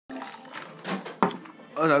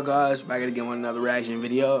What's up, guys? Back again with another reaction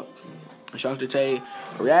video. Chunkster Tay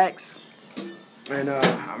reacts, and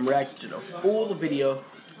I'm reacting to the full video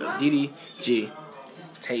of DDG.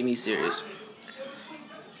 Take Me Serious.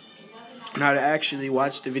 Now, I actually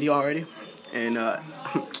watched the video already, and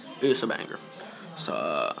it's a banger.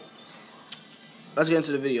 So let's get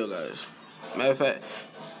into the video, guys. Matter of fact,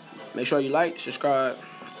 make sure you like, subscribe,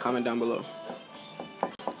 comment down below.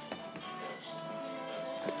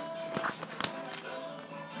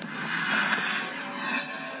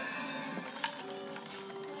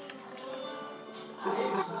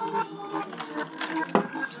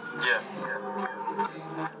 Yeah.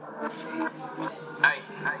 Hey.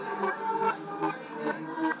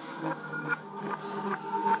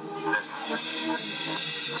 Listen.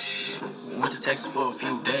 Went to Texas for a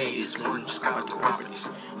few days. Wanted to scout out the properties.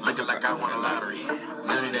 Looking like I won a lottery.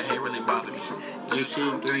 None of that hate really bothered me.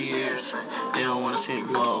 YouTube 3 years. They don't want to see me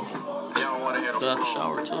blow. They don't want to hear the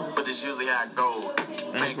flow. But this usually how it go.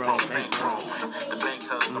 Bankroll. The bank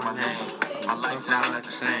tells them my name. My life now not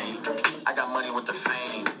the same. I got money with the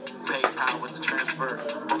fame. PayPal with the transfer.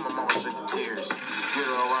 But my mama straight to tears. Get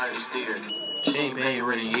her alright and steered. She ain't paid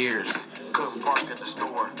rent in years. Couldn't park at the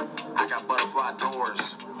store. I got butterfly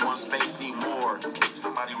doors. One space need more.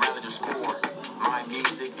 Somebody rally to score. My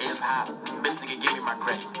music is hot. Bitch nigga give me my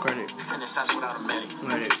credit. Sending shots without a medic. 4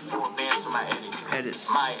 bands for my edits.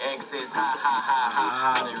 My ex is ha.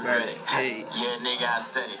 I didn't regret it. Hey. Yeah, nigga, I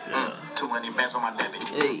said it. 200 bands on my debit.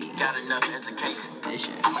 Hey. Got enough education.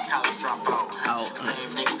 I'm a college dropout.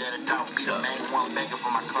 Same nigga that a doubt. Be the main one begging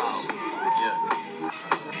for my clout. Yeah.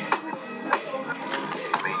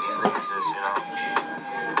 I mean, these niggas just, you know.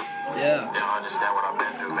 Yeah. They don't understand what I've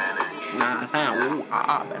been through, man. Nah, it's not.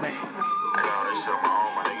 Man. I got all this shit on my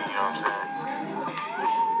own, my nigga, you know what I'm saying?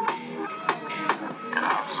 And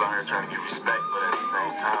I'm just out here trying to get respect, but at the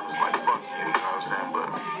same time, it's like, fuck you, you know what I'm saying? But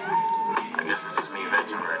I guess it's just me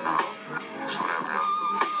venting right now. It's whatever, though.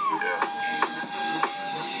 Yeah.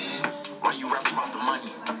 Why you rap about the money?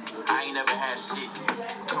 I ain't never had shit.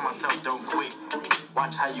 Tell myself, don't quit.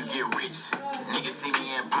 Watch how you get rich. Niggas see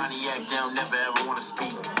me in Pontiac, they don't never ever wanna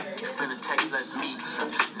speak. Send a text, let's meet.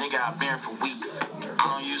 Nigga, I've been for weeks. I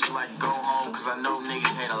don't usually like go home, cause I know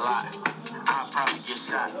niggas hate a lot. I'll probably get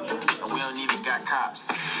shot, and we don't even got cops.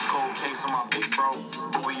 Cold case on my big bro,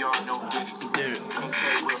 but we all know Diddy.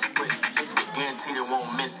 10K will split, guaranteed it won't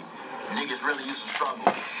miss it. Niggas really used to struggle.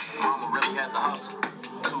 Mama really had to hustle.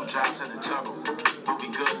 2 jobs at the juggle, but we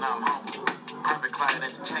good now I'm humble. Private client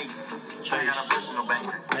at the Chase. I got a personal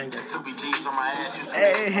banker. Super G's on my ass. Used to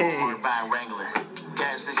make Walmart buying Wrangler.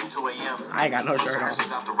 Gas station 2 a.m. I ain't got no shirt on.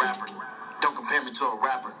 Out the rapper. Don't compare me to a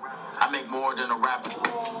rapper. I make more than a rapper.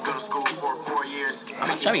 Go to school for 4 years.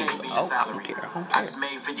 50K be a salary. I just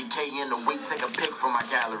made 50K in a week. Take a pic from my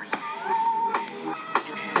gallery.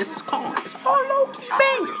 This is calm. It's all low-key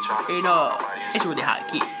banger. You know, it's really hot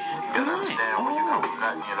key. You gotta understand when you come from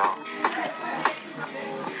nothing, you know.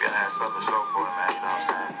 You gotta have something to show for it, man, you know what I'm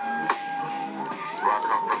saying? Where I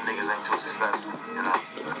come from, niggas ain't too successful, you know?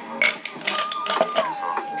 So,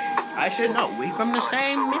 I should know. We from the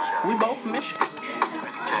same Michigan. We both from Michigan.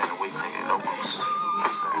 50K in a week, nigga, no boost.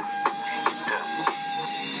 That's it. Yeah.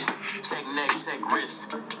 Check neck, check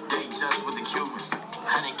wrist. They just with the Cubans.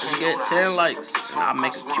 100K get 10 likes. I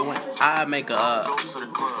make a joint. I make a go to the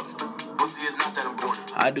club. Pussy is not that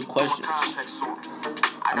important. I do questions.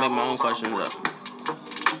 I make my own questions up.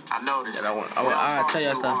 I know this. I'll tell you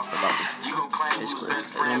stuff about me.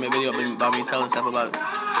 It's gonna be a video about me telling stuff about me.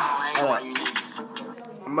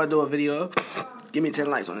 I'm gonna do a video. Give me 10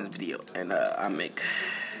 likes on this video, and I'm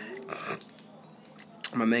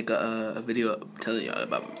gonna make a video telling y'all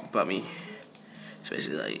about me.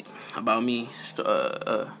 Especially like about me,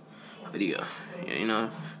 a video. You know,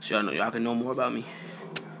 so y'all can know more about me.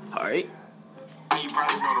 Alright? You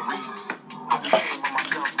probably know the reasons. I be chilling by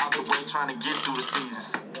myself out the way trying to get through the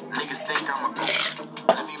seasons. Niggas think I'm a goof.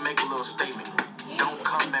 Let me make a little statement. Don't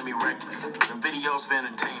come at me reckless. The videos for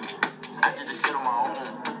entertainment. I did this shit on my own.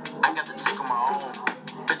 I got the chick on my own.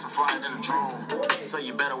 Bitch, I'm flying in a drone. So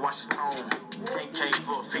you better watch your tone. 10K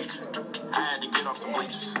for a feature. I had to get off the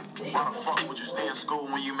bleachers. Why the fuck would you stay in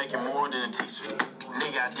school when you making more than a teacher?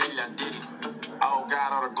 Nigga, I did it. Oh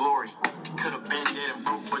God, all the glory. Could have been dead and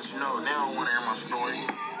broke, but you know, they don't want to hear my story.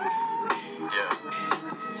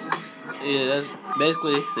 Yeah, that's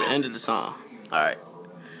basically the end of the song. Alright.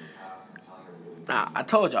 Nah, I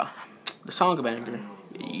told y'all. The song a banger.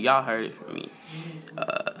 Y'all heard it from me.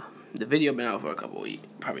 The video been out for a couple weeks.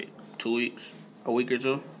 Probably 2 weeks. A week or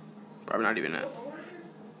 2. Probably not even that.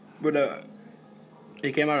 But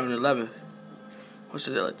it came out on the 11th. What's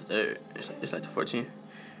today, like the 3rd? It's like the 14th.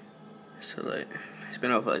 So like, It's been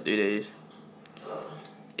out for like 3 days.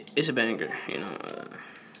 It's a banger, you know.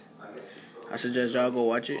 I suggest y'all go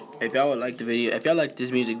watch it. If y'all would like the video, if y'all like this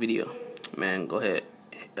music video, man, go ahead.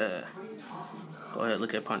 Go ahead,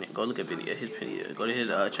 look at Pony. Go look at his video. Go to his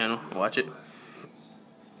channel and watch it.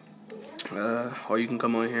 Or you can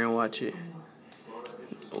come on here and watch it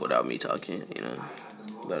without me talking, you know.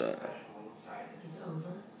 But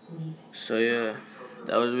so yeah,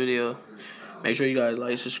 that was the video. Make sure you guys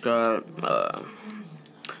like, subscribe,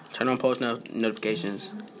 turn on post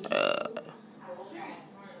notifications.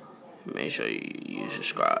 Make sure you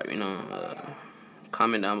subscribe. You know,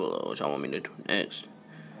 comment down below what y'all want me to do next.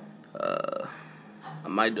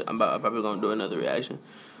 I'm probably gonna do another reaction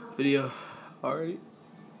video already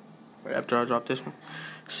right after I drop this one.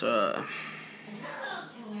 So,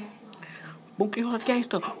 Bookie Hard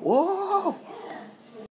Gangsta. Whoa.